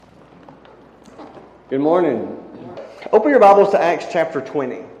Good morning. Open your Bibles to Acts chapter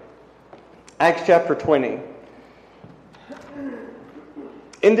 20. Acts chapter 20.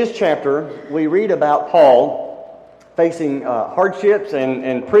 In this chapter, we read about Paul facing hardships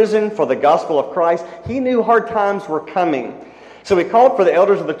and prison for the gospel of Christ. He knew hard times were coming. So he called for the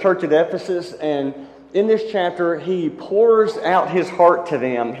elders of the church at Ephesus, and in this chapter, he pours out his heart to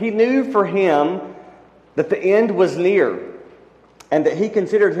them. He knew for him that the end was near, and that he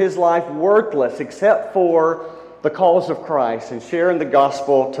considered his life worthless except for the cause of Christ and sharing the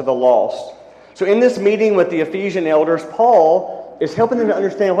gospel to the lost. So in this meeting with the Ephesian elders, Paul is helping them to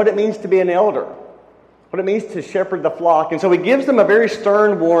understand what it means to be an elder, what it means to shepherd the flock. And so he gives them a very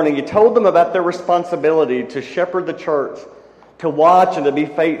stern warning. He told them about their responsibility to shepherd the church, to watch and to be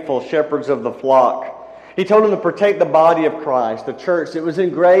faithful shepherds of the flock. He told them to protect the body of Christ, the church. It was in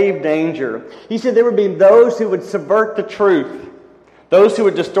grave danger. He said there would be those who would subvert the truth, those who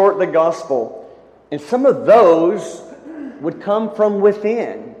would distort the gospel. And some of those would come from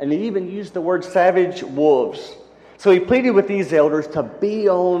within. And he even used the word savage wolves. So he pleaded with these elders to be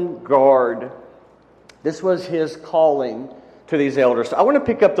on guard. This was his calling to these elders. So I want to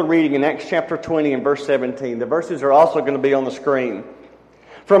pick up the reading in Acts chapter 20 and verse 17. The verses are also going to be on the screen.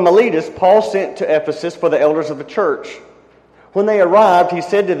 From Miletus, Paul sent to Ephesus for the elders of the church. When they arrived, he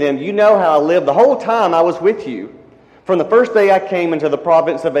said to them, "You know how I lived the whole time I was with you. From the first day I came into the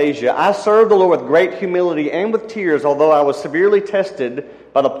province of Asia, I served the Lord with great humility and with tears, although I was severely tested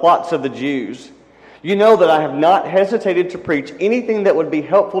by the plots of the Jews. You know that I have not hesitated to preach anything that would be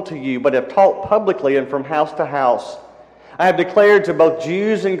helpful to you, but have taught publicly and from house to house. I have declared to both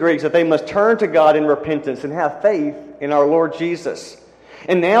Jews and Greeks that they must turn to God in repentance and have faith in our Lord Jesus.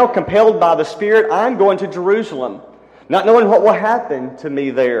 And now, compelled by the Spirit, I am going to Jerusalem, not knowing what will happen to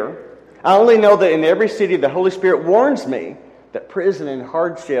me there. I only know that in every city the Holy Spirit warns me that prison and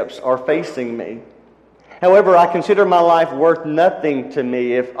hardships are facing me. However, I consider my life worth nothing to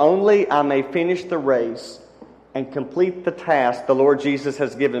me if only I may finish the race and complete the task the Lord Jesus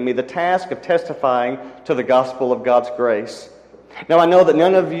has given me, the task of testifying to the gospel of God's grace. Now I know that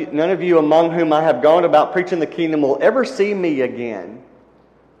none of you among whom I have gone about preaching the kingdom will ever see me again.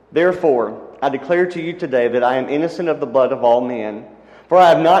 Therefore, I declare to you today that I am innocent of the blood of all men. For I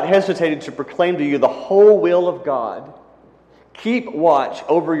have not hesitated to proclaim to you the whole will of God. Keep watch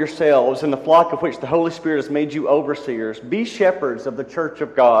over yourselves and the flock of which the Holy Spirit has made you overseers. Be shepherds of the church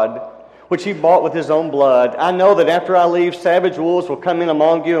of God, which he bought with his own blood. I know that after I leave, savage wolves will come in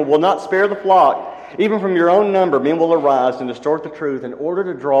among you and will not spare the flock. Even from your own number, men will arise and distort the truth in order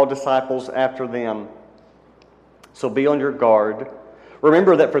to draw disciples after them. So be on your guard.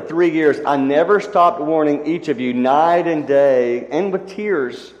 Remember that for 3 years I never stopped warning each of you night and day and with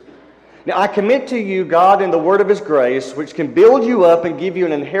tears. Now I commit to you God and the word of his grace, which can build you up and give you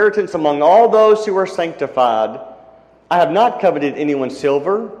an inheritance among all those who are sanctified. I have not coveted anyone's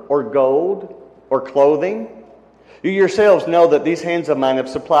silver or gold or clothing. You yourselves know that these hands of mine have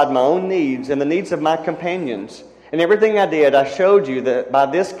supplied my own needs and the needs of my companions. In everything I did, I showed you that by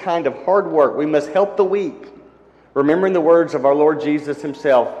this kind of hard work we must help the weak, remembering the words of our Lord Jesus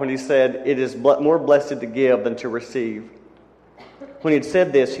himself when he said, "It is more blessed to give than to receive." When he had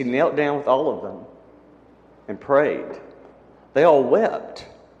said this, he knelt down with all of them and prayed. They all wept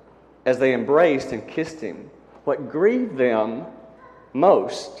as they embraced and kissed him. What grieved them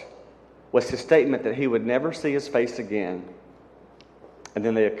most was his statement that he would never see his face again. And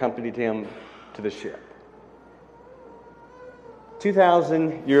then they accompanied him to the ship.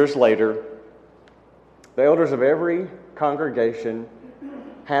 2,000 years later, the elders of every congregation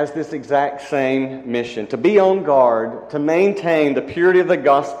has this exact same mission: to be on guard, to maintain the purity of the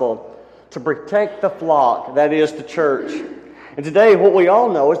gospel, to protect the flock, that is, the church. And today, what we all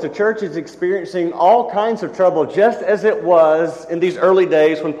know is the church is experiencing all kinds of trouble, just as it was in these early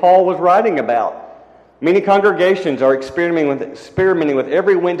days when Paul was writing about. Many congregations are experimenting with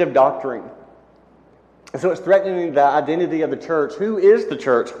every wind of doctrine. And so it's threatening the identity of the church. Who is the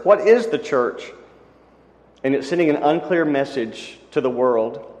church? What is the church? And it's sending an unclear message to the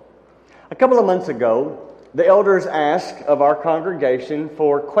world. A couple of months ago, the elders asked of our congregation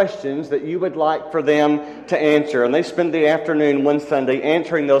for questions that you would like for them to answer. And they spent the afternoon one Sunday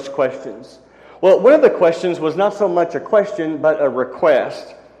answering those questions. Well, one of the questions was not so much a question, but a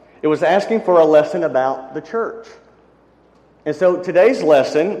request. It was asking for a lesson about the church. And so today's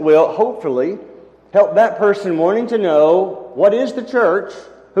lesson will hopefully help that person wanting to know what is the church,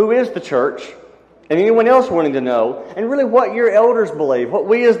 who is the church, and anyone else wanting to know, and really what your elders believe, what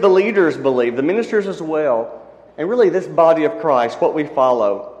we as the leaders believe, the ministers as well, and really this body of Christ, what we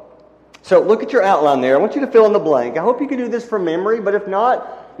follow. So look at your outline there. I want you to fill in the blank. I hope you can do this from memory, but if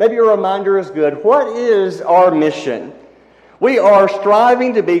not, maybe a reminder is good. What is our mission? We are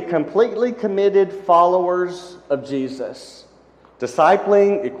striving to be completely committed followers of Jesus,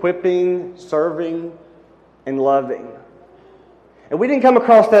 discipling, equipping, serving, and loving. And we didn't come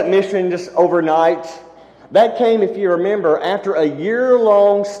across that mission just overnight. That came, if you remember, after a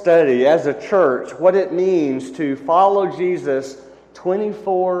year-long study as a church, what it means to follow Jesus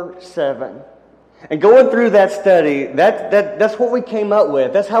 24/7. And going through that study, that's what we came up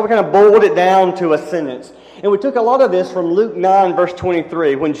with. That's how we kind of boiled it down to a sentence. And we took a lot of this from Luke 9, verse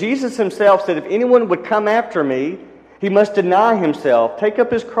 23, when Jesus himself said, if anyone would come after me, he must deny himself, take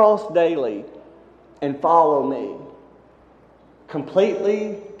up his cross daily, and follow me.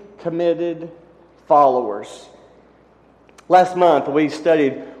 Completely committed followers. Last month, we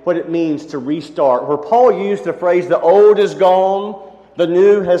studied what it means to restart, where Paul used the phrase, the old is gone, the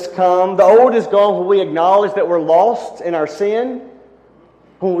new has come. The old is gone when we acknowledge that we're lost in our sin,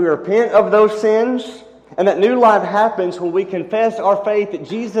 when we repent of those sins, and that new life happens when we confess our faith that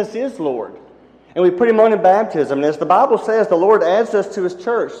Jesus is Lord. And we put him on in baptism. And as the Bible says, the Lord adds us to his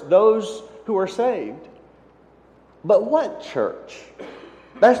church, those who are saved. But what church?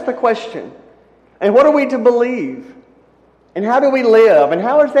 That's the question. And what are we to believe? And how do we live? And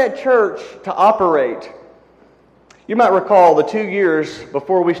how is that church to operate? You might recall the 2 years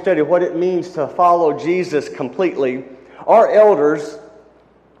before we studied what it means to follow Jesus completely, our elders,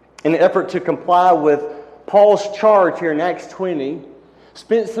 in an effort to comply with Paul's charge here in Acts 20,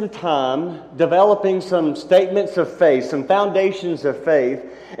 spent some time developing some statements of faith, some foundations of faith,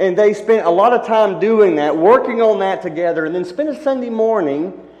 and they spent a lot of time doing that, working on that together, and then spent a Sunday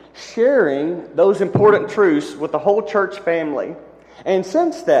morning sharing those important truths with the whole church family. And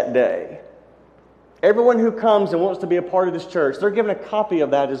since that day, everyone who comes and wants to be a part of this church, they're given a copy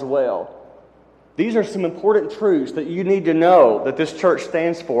of that as well. These are some important truths that you need to know that this church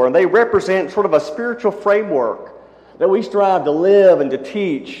stands for, and they represent sort of a spiritual framework that we strive to live and to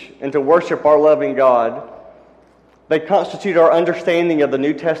teach and to worship our loving God. They constitute our understanding of the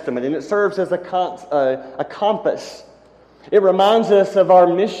New Testament, and it serves as a compass. It reminds us of our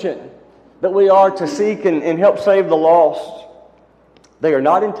mission, that we are to seek and help save the lost. They are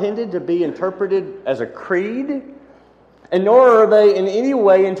not intended to be interpreted as a creed, and nor are they in any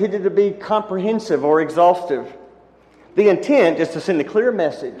way intended to be comprehensive or exhaustive. The intent is to send a clear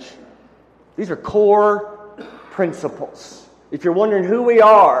message. These are core principles. If you're wondering who we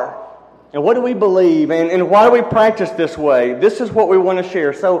are, and what do we believe, and why do we practice this way, this is what we want to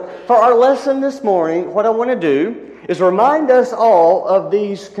share. So for our lesson this morning, what I want to do is remind us all of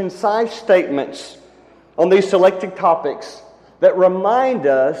these concise statements on these selected topics that remind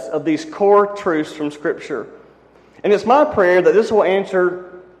us of these core truths from Scripture. And it's my prayer that this will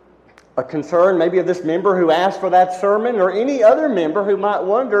answer a concern maybe of this member who asked for that sermon, or any other member who might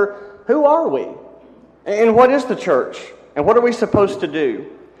wonder, who are we? And what is the church? And what are we supposed to do?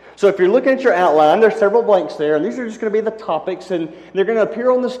 So if you're looking at your outline, there's several blanks there, and these are just going to be the topics, and they're going to appear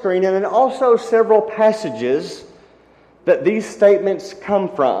on the screen, and then also several passages that these statements come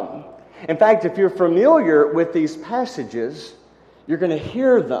from. In fact, if you're familiar with these passages, you're going to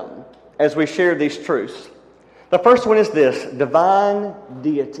hear them as we share these truths. The first one is this: divine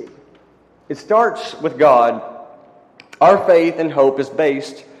deity. It starts with God. Our faith and hope is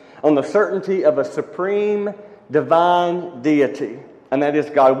based on the certainty of a supreme divine deity, and that is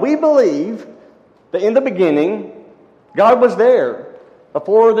God. We believe that in the beginning, God was there.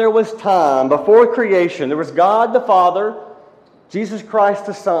 Before there was time, before creation, there was God the Father, Jesus Christ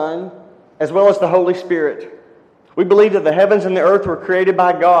the Son, as well as the Holy Spirit. We believe that the heavens and the earth were created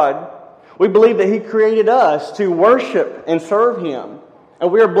by God. We believe that He created us to worship and serve Him.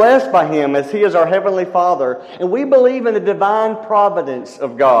 And we are blessed by Him as He is our Heavenly Father. And we believe in the divine providence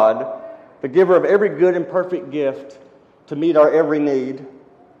of God, the giver of every good and perfect gift to meet our every need.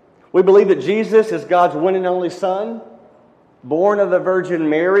 We believe that Jesus is God's one and only Son, born of the Virgin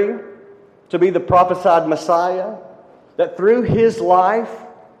Mary, to be the prophesied Messiah, that through His life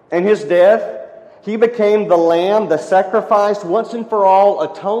and His death, He became the Lamb, the sacrifice, once and for all,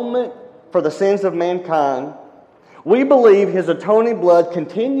 atonement for the sins of mankind. We believe His atoning blood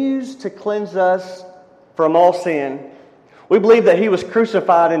continues to cleanse us from all sin. We believe that He was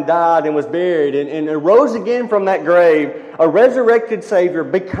crucified and died and was buried and arose again from that grave, a resurrected Savior,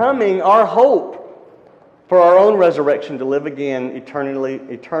 becoming our hope for our own resurrection to live again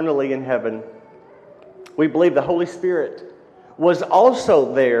eternally in heaven. We believe the Holy Spirit was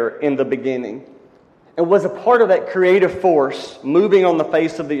also there in the beginning and was a part of that creative force moving on the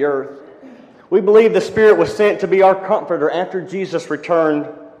face of the earth. We believe the Spirit was sent to be our comforter after Jesus returned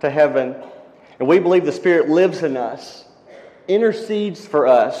to heaven. And we believe the Spirit lives in us intercedes for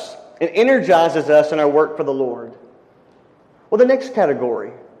us, and energizes us in our work for the Lord. Well, the next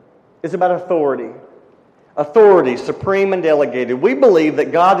category is about authority. Authority, supreme and delegated. We believe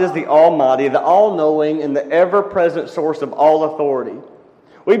that God is the Almighty, the all-knowing, and the ever-present source of all authority.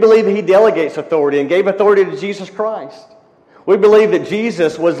 We believe that He delegates authority and gave authority to Jesus Christ. We believe that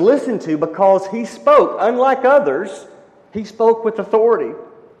Jesus was listened to because He spoke. Unlike others, He spoke with authority.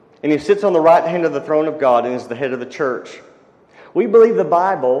 And He sits on the right hand of the throne of God and is the head of the church. We believe the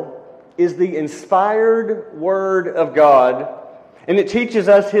Bible is the inspired Word of God, and it teaches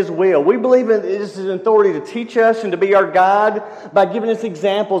us His will. We believe it is His authority to teach us and to be our guide by giving us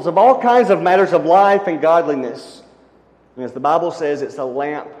examples of all kinds of matters of life and godliness. And as the Bible says, it's a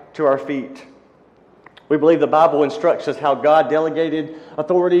lamp to our feet. We believe the Bible instructs us how God delegated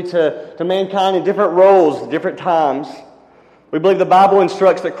authority to mankind in different roles, different times. We believe the Bible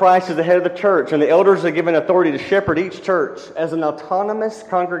instructs that Christ is the head of the church, and the elders are given authority to shepherd each church as an autonomous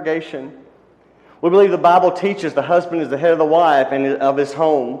congregation. We believe the Bible teaches the husband is the head of the wife and of his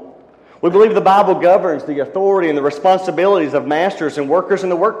home. We believe the Bible governs the authority and the responsibilities of masters and workers in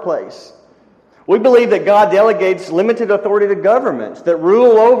the workplace. We believe that God delegates limited authority to governments that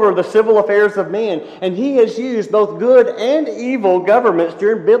rule over the civil affairs of men, and He has used both good and evil governments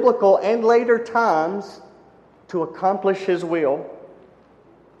during biblical and later times to accomplish His will.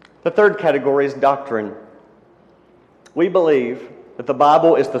 The third category is doctrine. We believe that the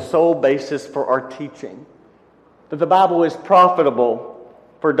Bible is the sole basis for our teaching, that the Bible is profitable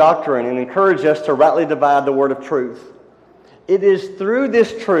for doctrine and encourages us to rightly divide the word of truth. It is through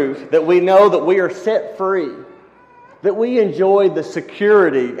this truth that we know that we are set free, that we enjoy the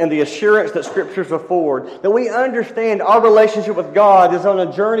security and the assurance that Scriptures afford, that we understand our relationship with God is on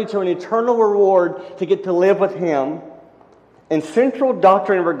a journey to an eternal reward to get to live with Him. And central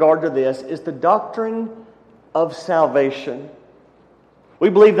doctrine in regard to this is the doctrine of salvation. We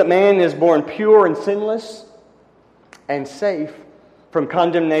believe that man is born pure and sinless and safe from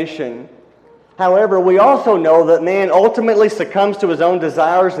condemnation. However, we also know that man ultimately succumbs to his own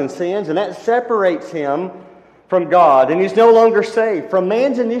desires and sins, and that separates him from God, and he's no longer saved. From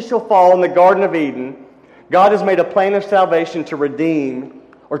man's initial fall in the Garden of Eden, God has made a plan of salvation to redeem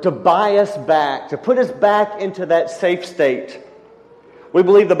or to buy us back, to put us back into that safe state. We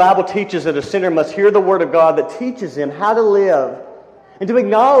believe the Bible teaches that a sinner must hear the Word of God that teaches him how to live and to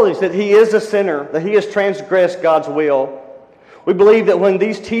acknowledge that he is a sinner, that he has transgressed God's will. We believe that when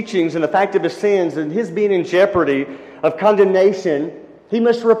these teachings and the fact of his sins and his being in jeopardy of condemnation, he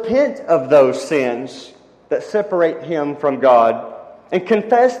must repent of those sins that separate him from God and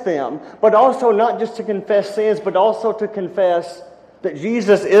confess them. But also not just to confess sins, but also to confess that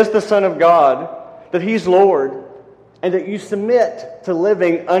Jesus is the Son of God, that He's Lord, and that you submit to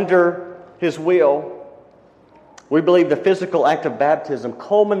living under His will. We believe the physical act of baptism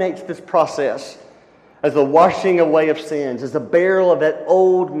culminates this process as the washing away of sins, as the burial of that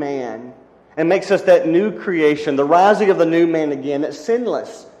old man, and makes us that new creation, the rising of the new man again, that's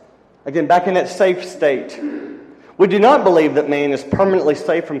sinless, again, back in that safe state. We do not believe that man is permanently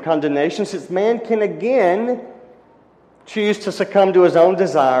safe from condemnation, since man can again choose to succumb to his own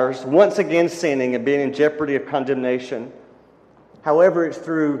desires, once again sinning and being in jeopardy of condemnation. However, it's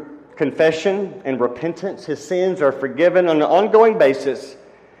through confession and repentance. His sins are forgiven on an ongoing basis.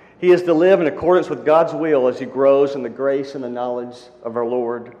 He is to live in accordance with God's will as he grows in the grace and the knowledge of our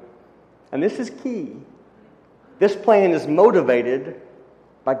Lord. And this is key. This plan is motivated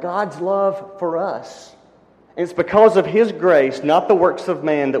by God's love for us. And it's because of His grace, not the works of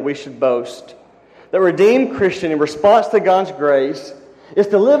man, that we should boast. The redeemed Christian, in response to God's grace, is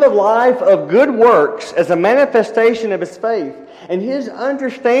to live a life of good works as a manifestation of his faith. And his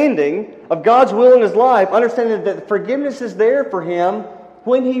understanding of God's will in his life, understanding that forgiveness is there for him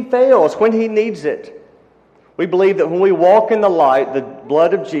when he fails, when he needs it. We believe that when we walk in the light, the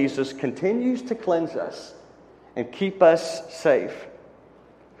blood of Jesus continues to cleanse us and keep us safe.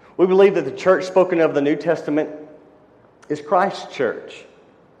 We believe that the church spoken of in the New Testament is Christ's church,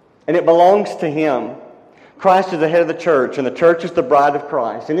 and it belongs to Him. Christ is the head of the church, and the church is the bride of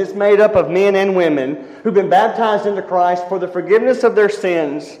Christ. And it's made up of men and women who've been baptized into Christ for the forgiveness of their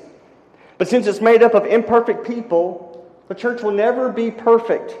sins. But since it's made up of imperfect people, the church will never be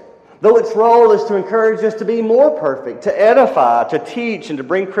perfect, though its role is to encourage us to be more perfect, to edify, to teach, and to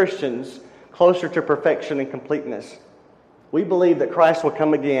bring Christians closer to perfection and completeness. We believe that Christ will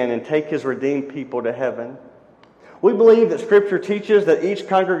come again and take His redeemed people to heaven. We believe that Scripture teaches that each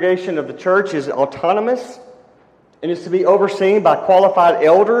congregation of the church is autonomous and is to be overseen by qualified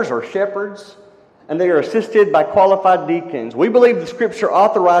elders or shepherds, and they are assisted by qualified deacons. We believe the Scripture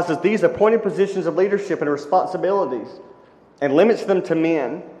authorizes these appointed positions of leadership and responsibilities and limits them to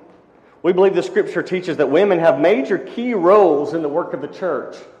men. We believe the Scripture teaches that women have major key roles in the work of the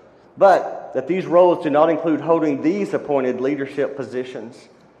church, but that these roles do not include holding these appointed leadership positions.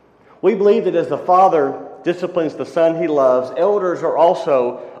 We believe that as the Father disciplines the Son he loves, elders are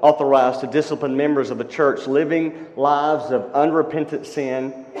also authorized to discipline members of the church living lives of unrepentant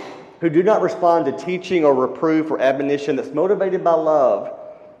sin, who do not respond to teaching or reproof or admonition that's motivated by love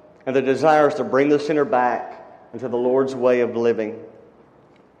and the desires to bring the sinner back into the Lord's way of living.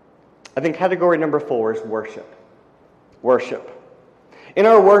 I think category number 4 is worship. Worship. In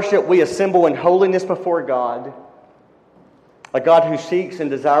our worship, we assemble in holiness before God, a God who seeks and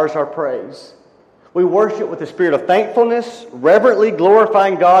desires our praise. We worship with a spirit of thankfulness, reverently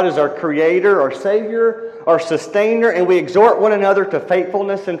glorifying God as our Creator, our Savior, our Sustainer, and we exhort one another to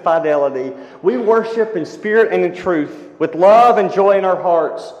faithfulness and fidelity. We worship in spirit and in truth, with love and joy in our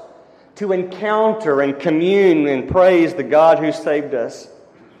hearts, to encounter and commune and praise the God who saved us.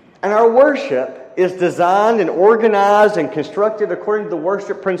 And our worship is designed and organized and constructed according to the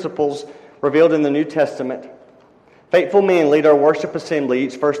worship principles revealed in the New Testament. Faithful men lead our worship assembly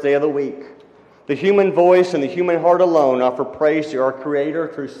each first day of the week. The human voice and the human heart alone offer praise to our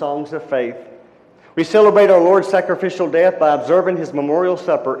Creator through songs of faith. We celebrate our Lord's sacrificial death by observing His memorial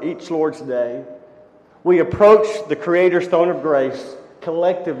supper each Lord's Day. We approach the Creator's throne of grace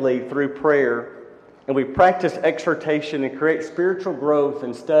collectively through prayer, and we practice exhortation and create spiritual growth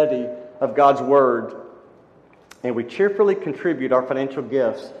and study of God's Word. And we cheerfully contribute our financial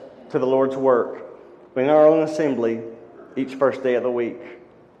gifts to the Lord's work in our own assembly each first day of the week.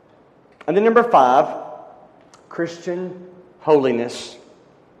 And then number 5, Christian holiness.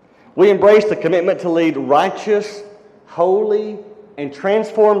 We embrace the commitment to lead righteous, holy, and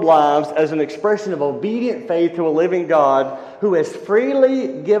transformed lives as an expression of obedient faith to a living God who has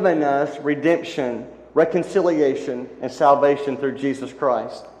freely given us redemption, reconciliation, and salvation through Jesus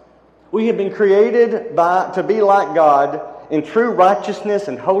Christ. We have been created to be like God in true righteousness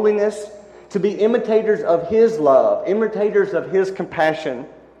and holiness, to be imitators of His love, imitators of His compassion.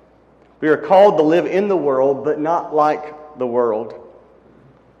 We are called to live in the world, but not like the world.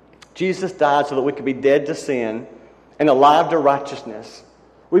 Jesus died so that we could be dead to sin and alive to righteousness.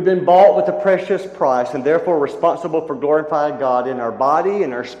 We've been bought with a precious price and therefore responsible for glorifying God in our body,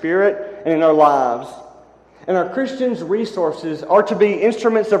 in our spirit, and in our lives. And our Christians' resources are to be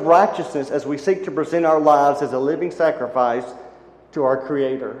instruments of righteousness as we seek to present our lives as a living sacrifice to our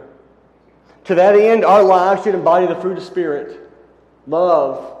Creator. To that end, our lives should embody the fruit of Spirit: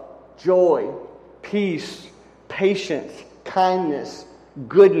 love, joy, peace, patience, kindness,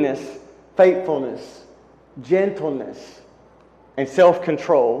 goodness, faithfulness, gentleness, and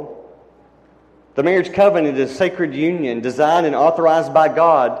self-control. The marriage covenant is a sacred union designed and authorized by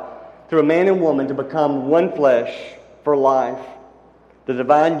God through a man and woman to become one flesh for life. The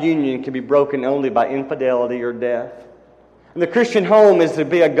divine union can be broken only by infidelity or death. And the Christian home is to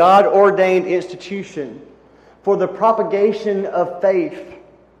be a God-ordained institution for the propagation of faith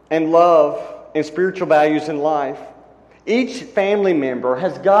and love and spiritual values in life. Each family member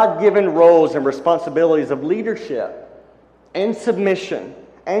has God-given roles and responsibilities of leadership and submission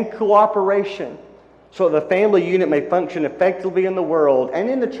and cooperation so that the family unit may function effectively in the world and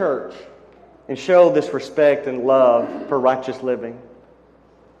in the church and show this respect and love for righteous living.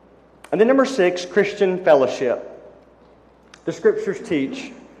 And then number 6, Christian fellowship. The Scriptures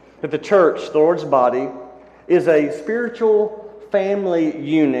teach that the church, the Lord's body, is a spiritual family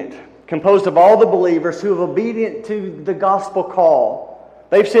unit composed of all the believers who are obedient to the gospel call.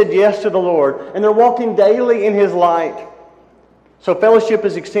 They've said yes to the Lord, and they're walking daily in His light. So fellowship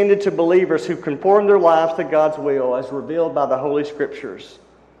is extended to believers who conform their lives to God's will as revealed by the Holy Scriptures.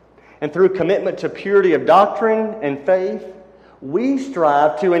 And through commitment to purity of doctrine and faith, we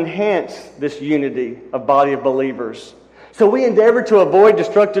strive to enhance this unity of body of believers. So we endeavor to avoid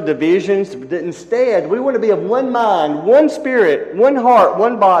destructive divisions, but instead we want to be of one mind, one spirit, one heart,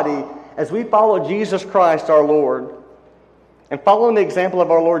 one body, as we follow Jesus Christ our Lord. And following the example of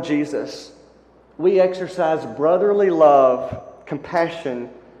our Lord Jesus, we exercise brotherly love, compassion,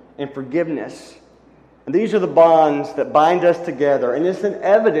 and forgiveness. And these are the bonds that bind us together, and it's an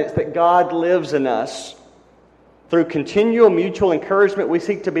evidence that God lives in us. Through continual mutual encouragement, we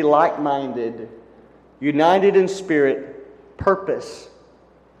seek to be like-minded, united in spirit, purpose,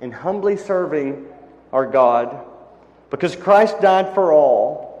 and humbly serving our God. Because Christ died for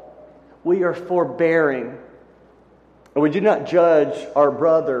all, we are forbearing, and we do not judge our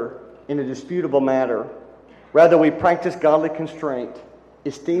brother in a disputable matter. Rather, we practice godly constraint,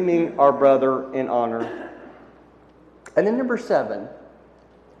 esteeming our brother in honor. And then number 7,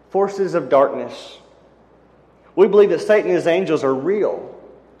 forces of darkness. We believe that Satan and his angels are real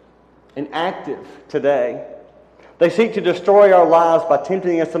and active today. They seek to destroy our lives by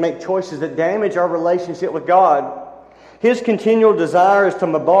tempting us to make choices that damage our relationship with God. His continual desire is to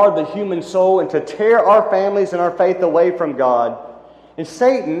bombard the human soul and to tear our families and our faith away from God. And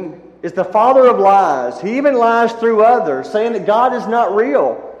Satan is the father of lies. He even lies through others, saying that God is not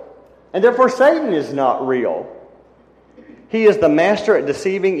real, and therefore Satan is not real. He is the master at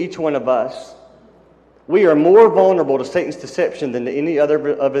deceiving each one of us. We are more vulnerable to Satan's deception than to any other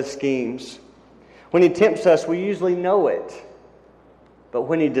of his schemes. When he tempts us, we usually know it. But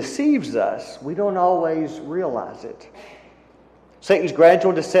when he deceives us, we don't always realize it. Satan's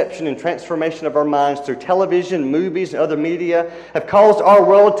gradual deception and transformation of our minds through television, movies, and other media have caused our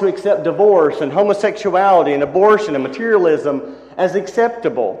world to accept divorce and homosexuality and abortion and materialism as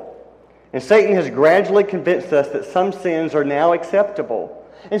acceptable. And Satan has gradually convinced us that some sins are now acceptable.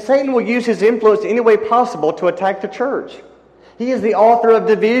 And Satan will use his influence any way possible to attack the church. He is the author of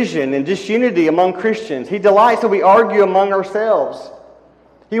division and disunity among Christians. He delights that we argue among ourselves.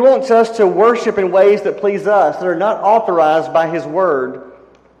 He wants us to worship in ways that please us, that are not authorized by His Word.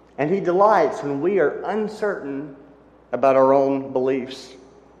 And He delights when we are uncertain about our own beliefs.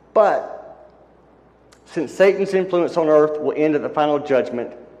 But since Satan's influence on earth will end at the final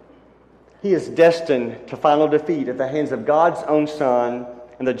judgment, he is destined to final defeat at the hands of God's own Son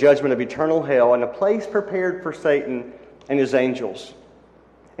and the judgment of eternal hell and a place prepared for Satan and his angels.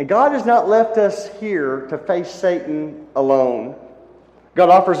 And God has not left us here to face Satan alone. God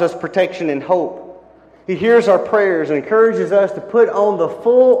offers us protection and hope. He hears our prayers and encourages us to put on the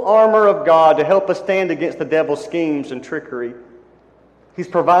full armor of God to help us stand against the devil's schemes and trickery. He's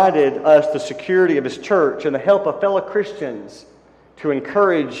provided us the security of His church and the help of fellow Christians to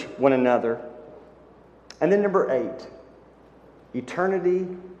encourage one another. And then number 8, eternity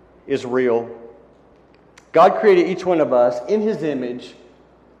is real. God created each one of us in His image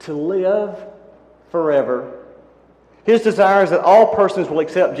to live forever. His desire is that all persons will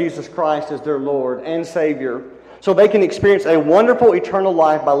accept Jesus Christ as their Lord and Savior so they can experience a wonderful eternal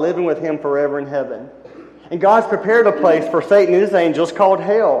life by living with Him forever in heaven. And God's prepared a place for Satan and his angels called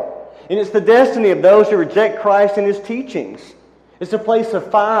hell. And it's the destiny of those who reject Christ and His teachings. It's a place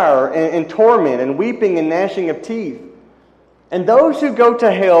of fire and torment and weeping and gnashing of teeth. And those who go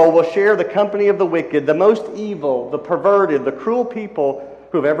to hell will share the company of the wicked, the most evil, the perverted, the cruel people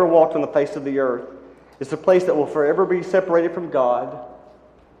who have ever walked on the face of the earth. It's a place that will forever be separated from God,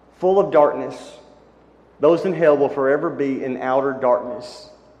 full of darkness. Those in hell will forever be in outer darkness.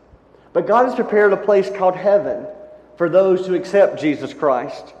 But God has prepared a place called heaven for those who accept Jesus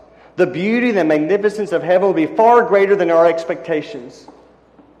Christ. The beauty and the magnificence of heaven will be far greater than our expectations.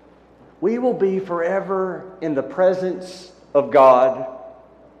 We will be forever in the presence of God,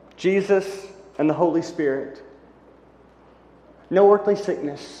 Jesus, and the Holy Spirit. No earthly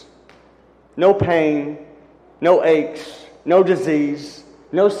sickness, no pain, no aches, no disease,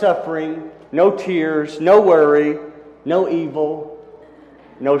 no suffering, no tears, no worry, no evil,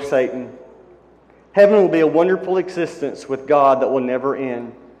 no Satan. Heaven will be a wonderful existence with God that will never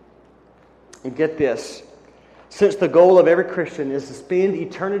end. And get this, since the goal of every Christian is to spend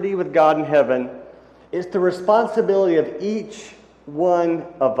eternity with God in heaven, it's the responsibility of each one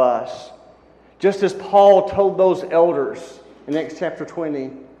of us. Just as Paul told those elders in Acts chapter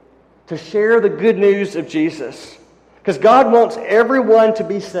 20, to share the good news of Jesus. Because God wants everyone to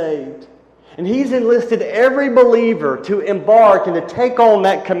be saved. And He's enlisted every believer to embark and to take on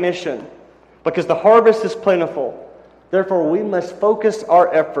that commission. Because the harvest is plentiful. Therefore, we must focus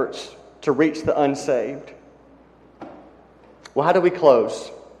our efforts to reach the unsaved. Well, how do we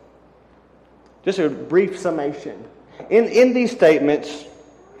close? Just a brief summation. In these statements,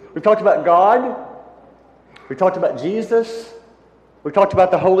 we've talked about God, we talked about Jesus, we talked about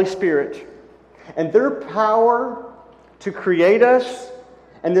the Holy Spirit, and their power to create us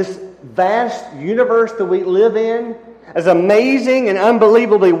and this vast universe that we live in, as amazing and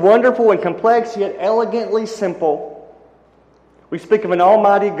unbelievably wonderful and complex, yet elegantly simple. We speak of an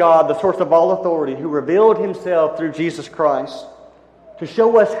almighty God, the source of all authority, who revealed Himself through Jesus Christ to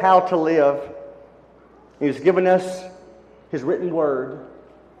show us how to live. He's given us His written word,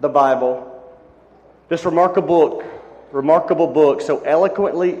 the Bible. This remarkable book so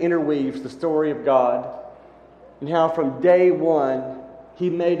eloquently interweaves the story of God and how from day one He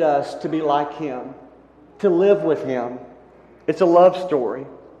made us to be like Him, to live with Him. It's a love story.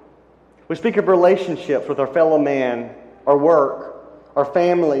 We speak of relationships with our fellow man, our work, our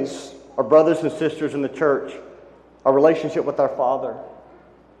families, our brothers and sisters in the church, our relationship with our Father.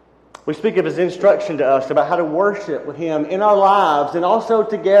 We speak of His instruction to us about how to worship with Him in our lives and also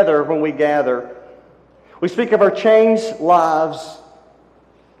together when we gather. We speak of our changed lives,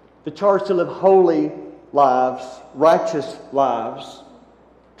 the charge to live holy lives, righteous lives,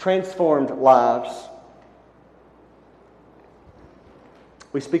 transformed lives.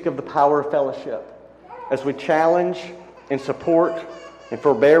 We speak of the power of fellowship as we challenge and support and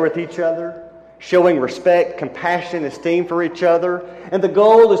forbear with each other, showing respect, compassion, esteem for each other. And the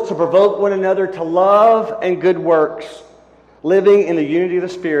goal is to provoke one another to love and good works, living in the unity of the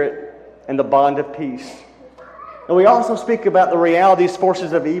Spirit and the bond of peace. And we also speak about the reality of these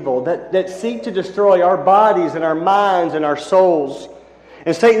forces of evil that seek to destroy our bodies and our minds and our souls,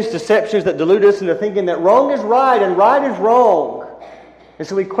 and Satan's deceptions that delude us into thinking that wrong is right and right is wrong. And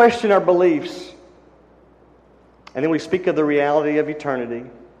so we question our beliefs. And then we speak of the reality of eternity.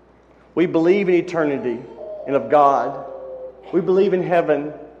 We believe in eternity and of God. We believe in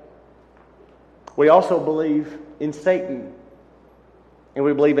heaven. We also believe in Satan. And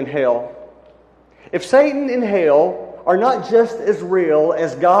we believe in hell. If Satan and hell are not just as real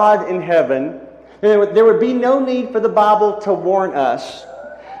as God in heaven, then there would be no need for the Bible to warn us.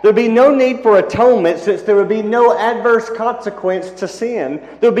 There would be no need for atonement, since there would be no adverse consequence to sin.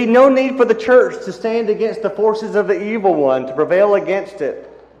 There would be no need for the church to stand against the forces of the evil one, to prevail against it.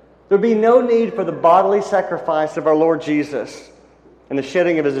 There would be no need for the bodily sacrifice of our Lord Jesus and the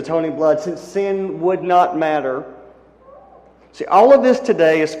shedding of His atoning blood, since sin would not matter. See, all of this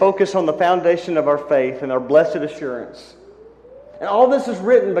today is focused on the foundation of our faith and our blessed assurance. And all this is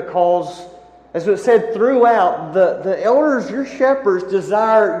written because, as it said throughout, the elders, your shepherds,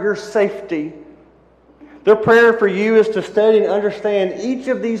 desire your safety. Their prayer for you is to study and understand each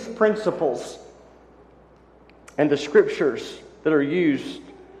of these principles and the scriptures that are used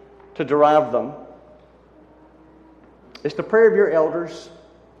to derive them. It's the prayer of your elders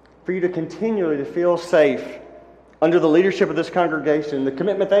for you to continually to feel safe under the leadership of this congregation, the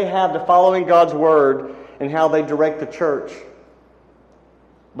commitment they have to following God's Word and how they direct the church.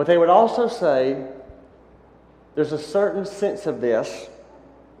 But they would also say there's a certain sense of this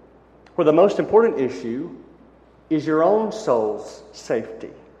where the most important issue is your own soul's safety.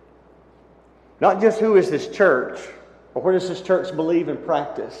 Not just who is this church, or what does this church believe and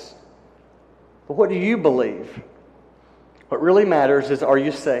practice, but what do you believe? What really matters is, are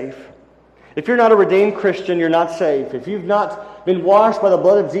you safe? If you're not a redeemed Christian, you're not safe. If you've not been washed by the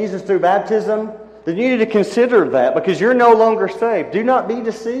blood of Jesus through baptism, then you need to consider that, because you're no longer safe. Do not be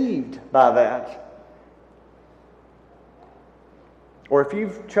deceived by that. Or if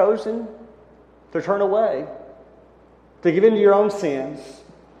you've chosen to turn away, to give in to your own sins,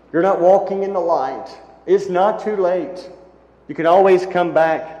 you're not walking in the light. It's not too late. You can always come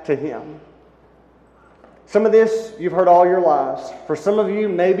back to Him. Some of this you've heard all your lives. For some of you,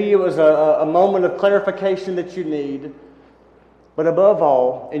 maybe it was a moment of clarification that you need. But above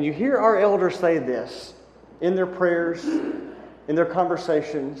all, and you hear our elders say this in their prayers, in their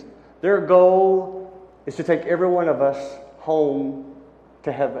conversations, their goal is to take every one of us home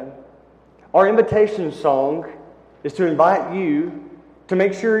to heaven. Our invitation song is to invite you to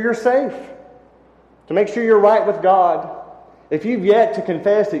make sure you're safe, to make sure you're right with God. If you've yet to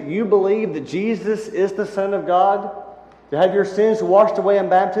confess that you believe that Jesus is the Son of God, to have your sins washed away in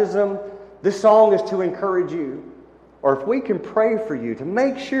baptism, this song is to encourage you. Or if we can pray for you to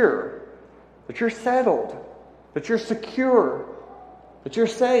make sure that you're settled, that you're secure, that you're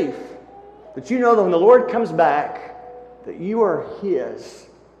safe, that you know that when the Lord comes back, that you are His.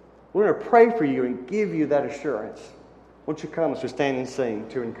 We're going to pray for you and give you that assurance. Won't you come as we stand and sing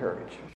to encourage?